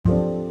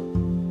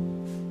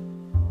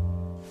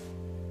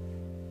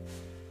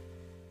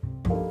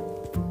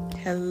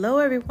Hello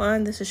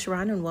everyone, this is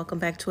Sharon and welcome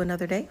back to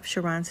another day of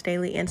Sharon's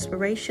Daily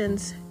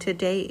Inspirations.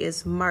 Today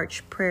is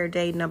March prayer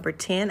day number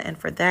 10, and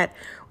for that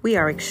we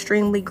are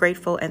extremely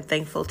grateful and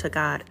thankful to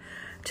God.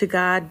 To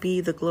God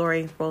be the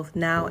glory both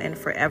now and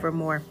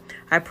forevermore.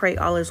 I pray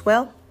all is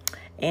well,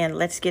 and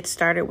let's get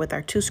started with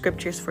our two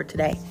scriptures for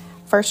today.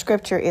 First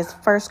scripture is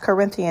 1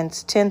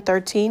 Corinthians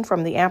 10:13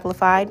 from the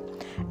Amplified,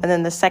 and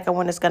then the second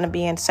one is going to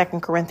be in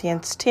 2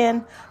 Corinthians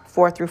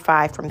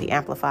 10:4-5 from the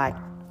Amplified.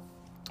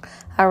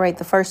 All right,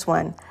 the first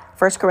one,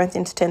 1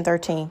 Corinthians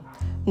 10:13.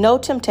 No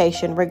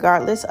temptation,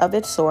 regardless of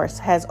its source,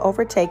 has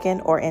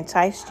overtaken or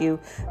enticed you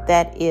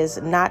that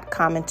is not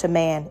common to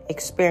man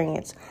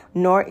experience,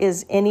 nor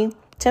is any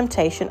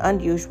temptation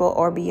unusual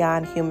or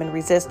beyond human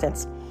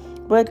resistance.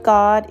 But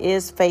God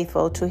is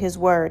faithful to his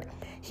word.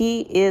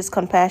 He is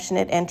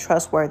compassionate and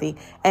trustworthy,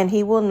 and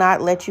he will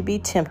not let you be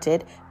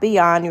tempted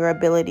beyond your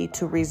ability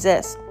to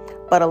resist.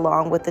 But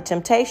along with the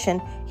temptation,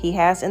 he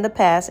has in the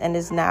past and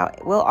is now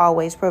will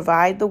always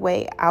provide the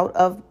way out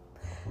of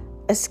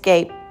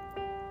escape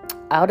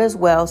out as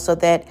well, so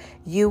that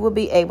you will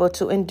be able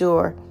to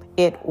endure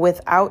it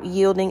without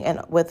yielding and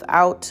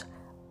without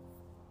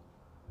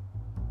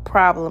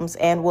problems,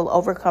 and will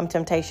overcome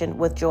temptation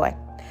with joy.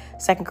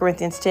 2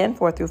 Corinthians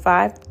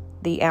 10:4-5,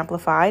 the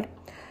Amplified.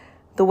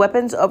 The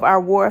weapons of our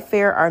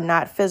warfare are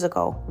not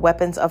physical,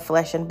 weapons of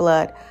flesh and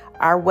blood.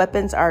 Our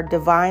weapons are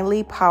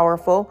divinely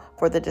powerful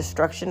for the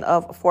destruction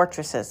of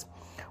fortresses.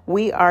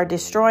 We are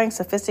destroying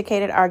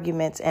sophisticated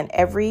arguments and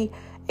every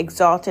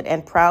exalted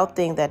and proud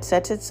thing that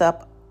sets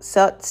itself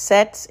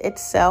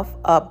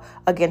up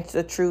against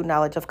the true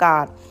knowledge of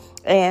God.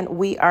 And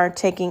we are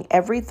taking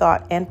every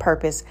thought and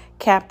purpose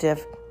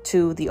captive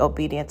to the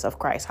obedience of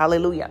Christ.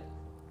 Hallelujah.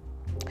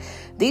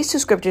 These two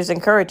scriptures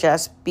encourage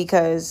us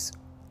because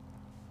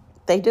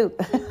they do.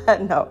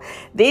 No,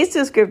 these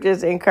two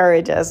scriptures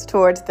encourage us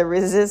towards the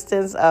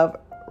resistance of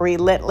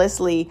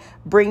relentlessly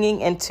bringing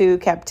into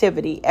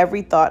captivity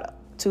every thought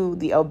to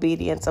the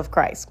obedience of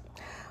Christ.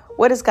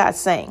 What is God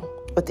saying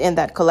within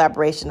that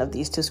collaboration of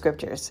these two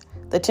scriptures?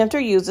 The tempter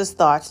uses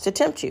thoughts to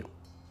tempt you.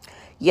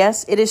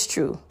 Yes, it is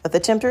true, but the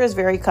tempter is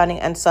very cunning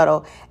and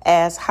subtle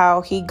as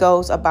how he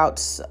goes about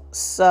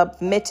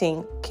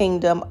submitting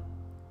kingdom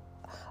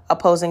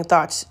opposing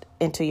thoughts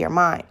into your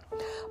mind.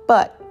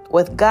 But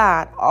with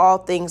God, all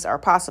things are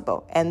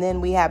possible. And then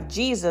we have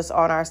Jesus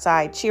on our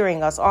side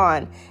cheering us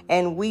on.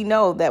 And we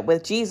know that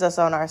with Jesus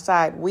on our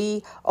side,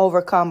 we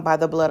overcome by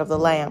the blood of the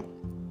Lamb.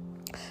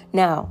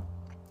 Now,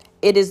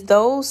 it is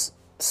those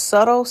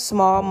subtle,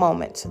 small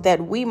moments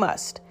that we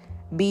must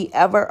be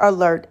ever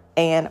alert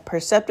and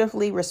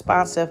perceptively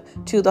responsive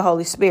to the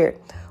Holy Spirit,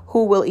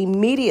 who will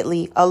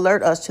immediately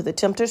alert us to the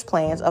tempter's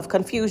plans of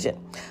confusion,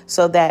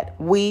 so that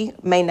we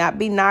may not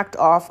be knocked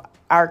off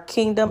our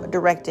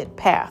kingdom-directed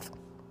path.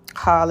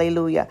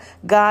 Hallelujah.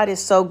 God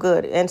is so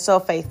good and so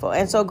faithful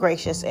and so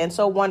gracious and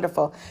so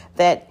wonderful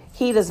that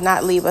he does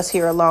not leave us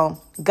here alone.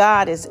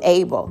 God is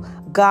able.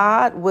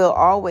 God will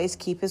always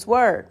keep his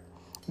word.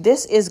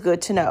 This is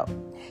good to know.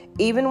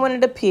 Even when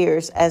it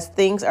appears as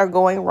things are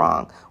going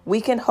wrong, we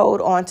can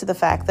hold on to the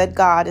fact that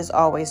God is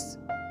always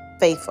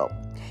faithful.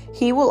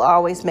 He will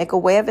always make a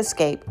way of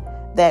escape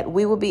that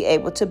we will be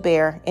able to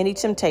bear any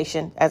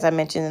temptation, as I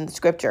mentioned in the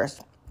scriptures.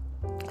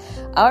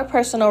 Our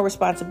personal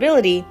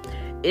responsibility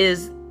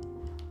is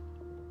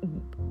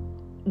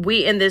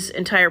we in this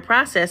entire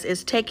process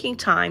is taking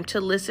time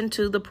to listen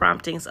to the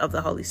promptings of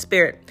the Holy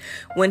Spirit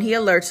when he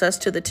alerts us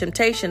to the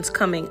temptations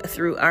coming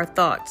through our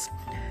thoughts.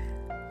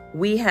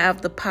 We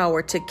have the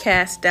power to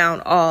cast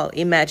down all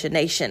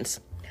imaginations.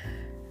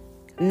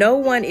 No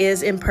one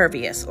is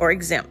impervious or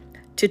exempt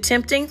to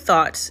tempting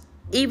thoughts.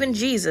 Even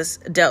Jesus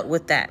dealt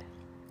with that.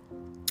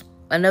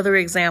 Another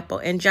example,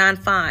 in John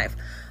 5,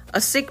 a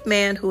sick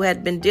man who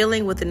had been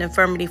dealing with an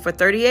infirmity for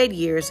 38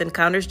 years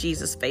encounters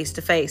Jesus face to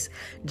face.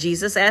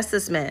 Jesus asked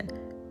this man,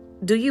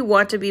 "Do you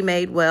want to be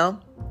made well?"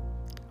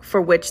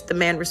 For which the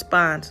man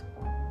responds,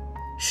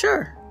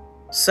 "Sure,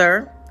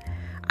 sir.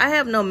 I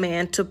have no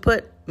man to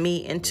put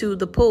me into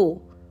the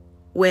pool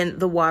when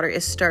the water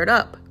is stirred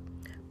up.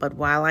 But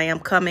while I am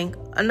coming,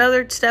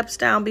 another steps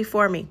down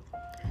before me."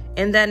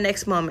 In that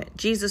next moment,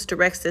 Jesus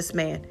directs this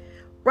man,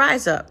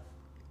 "Rise up,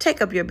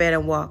 take up your bed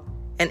and walk."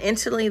 And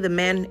instantly the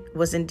man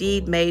was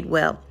indeed made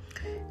well,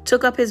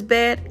 took up his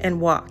bed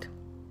and walked.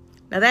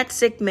 Now that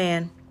sick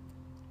man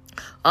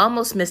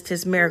almost missed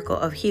his miracle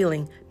of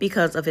healing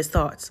because of his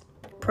thoughts.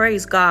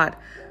 Praise God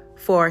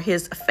for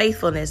his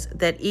faithfulness,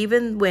 that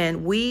even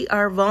when we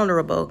are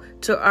vulnerable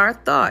to our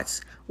thoughts,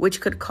 which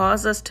could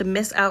cause us to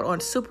miss out on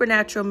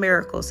supernatural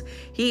miracles,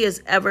 he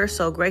is ever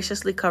so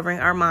graciously covering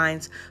our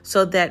minds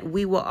so that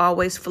we will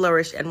always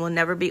flourish and will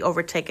never be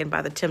overtaken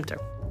by the tempter.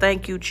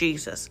 Thank you,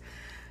 Jesus.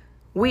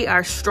 We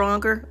are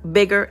stronger,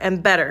 bigger,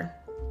 and better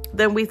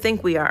than we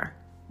think we are,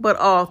 but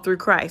all through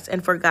Christ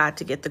and for God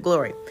to get the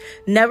glory.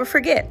 Never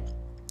forget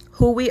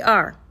who we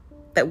are,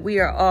 that we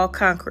are all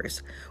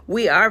conquerors.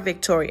 We are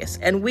victorious,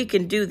 and we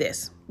can do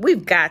this.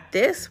 We've got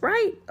this,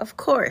 right? Of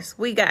course,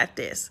 we got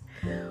this.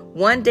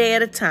 One day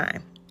at a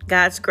time,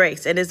 God's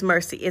grace and his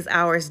mercy is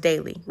ours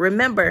daily.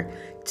 Remember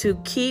to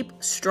keep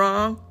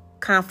strong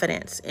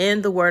confidence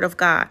in the word of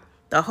God.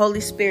 The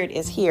Holy Spirit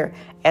is here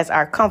as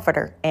our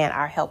comforter and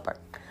our helper.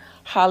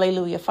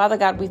 Hallelujah. Father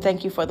God, we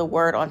thank you for the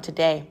word on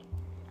today.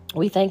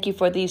 We thank you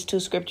for these two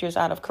scriptures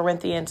out of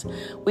Corinthians.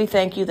 We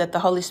thank you that the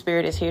Holy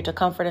Spirit is here to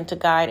comfort and to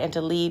guide and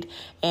to lead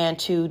and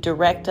to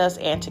direct us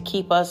and to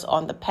keep us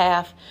on the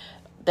path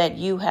that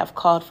you have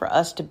called for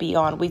us to be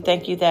on. We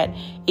thank you that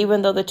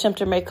even though the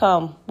tempter may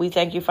come, we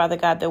thank you, Father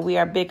God, that we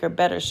are bigger,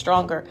 better,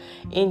 stronger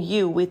in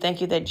you. We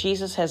thank you that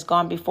Jesus has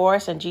gone before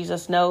us and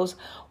Jesus knows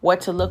what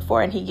to look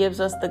for and he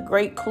gives us the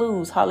great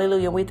clues.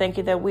 Hallelujah. We thank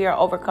you that we are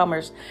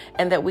overcomers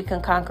and that we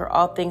can conquer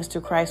all things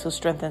through Christ who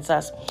strengthens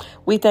us.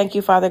 We thank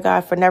you, Father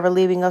God, for never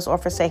leaving us or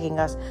forsaking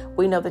us.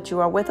 We know that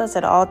you are with us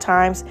at all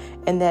times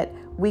and that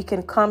we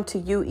can come to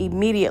you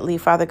immediately,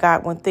 Father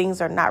God, when things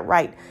are not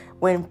right,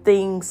 when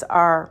things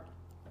are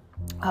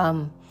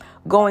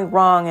going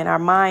wrong and our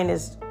mind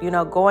is,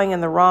 going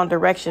in the wrong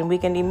direction. We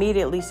can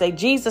immediately say,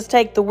 Jesus,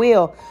 take the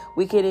wheel.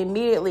 We can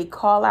immediately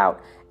call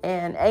out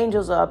and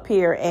angels will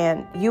appear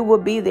and you will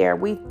be there.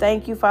 We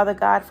thank you, Father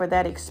God, for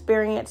that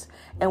experience.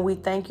 And we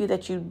thank you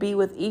that you be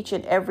with each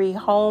and every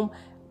home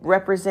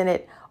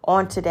represented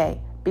on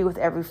today. Be with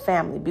every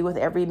family, be with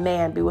every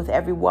man, be with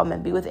every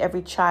woman, be with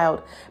every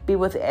child, be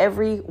with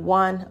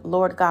everyone,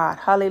 Lord God.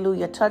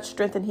 Hallelujah. Touch,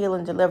 strengthen, heal,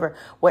 and deliver.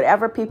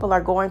 Whatever people are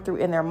going through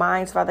in their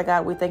minds, Father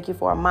God, we thank you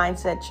for a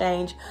mindset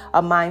change,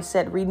 a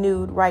mindset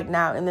renewed right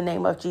now in the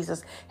name of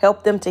Jesus.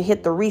 Help them to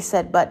hit the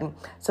reset button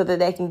so that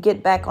they can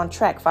get back on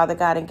track, Father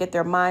God, and get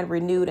their mind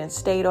renewed and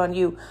stayed on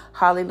you.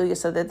 Hallelujah.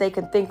 So that they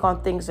can think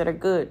on things that are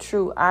good,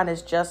 true,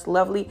 honest, just,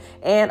 lovely,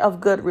 and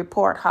of good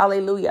report.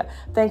 Hallelujah.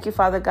 Thank you,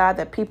 Father God,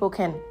 that people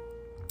can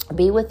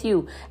be with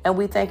you. And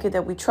we thank you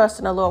that we trust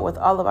in the Lord with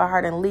all of our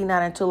heart and lean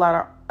not unto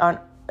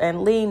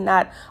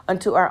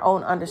our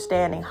own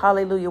understanding.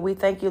 Hallelujah. We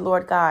thank you,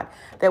 Lord God,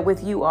 that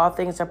with you all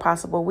things are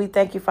possible. We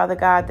thank you, Father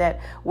God, that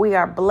we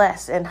are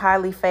blessed and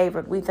highly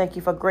favored. We thank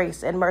you for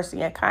grace and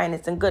mercy and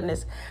kindness and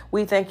goodness.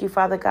 We thank you,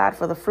 Father God,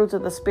 for the fruits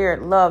of the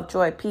Spirit, love,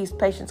 joy, peace,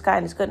 patience,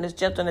 kindness, goodness,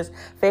 gentleness,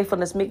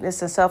 faithfulness, meekness,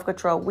 and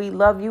self-control. We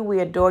love you. We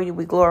adore you.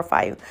 We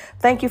glorify you.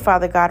 Thank you,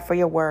 Father God, for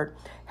your word.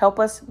 Help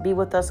us, be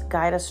with us,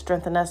 guide us,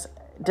 strengthen us,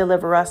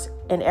 deliver us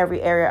in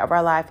every area of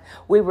our life.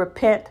 We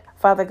repent,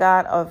 Father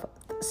God, of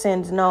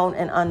sins known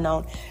and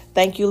unknown.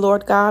 Thank you,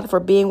 Lord God, for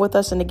being with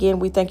us. And again,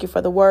 we thank you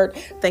for the word.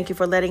 Thank you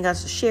for letting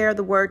us share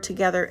the word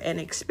together and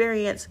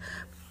experience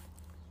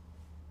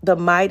the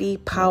mighty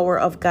power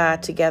of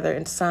God together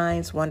in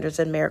signs, wonders,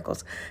 and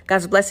miracles.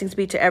 God's blessings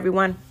be to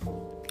everyone.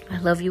 I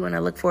love you and I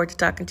look forward to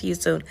talking to you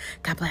soon.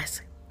 God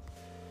bless.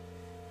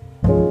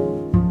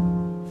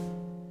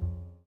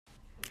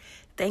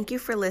 Thank you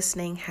for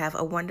listening. Have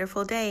a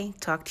wonderful day.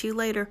 Talk to you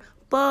later.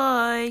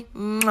 Bye.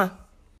 Mwah.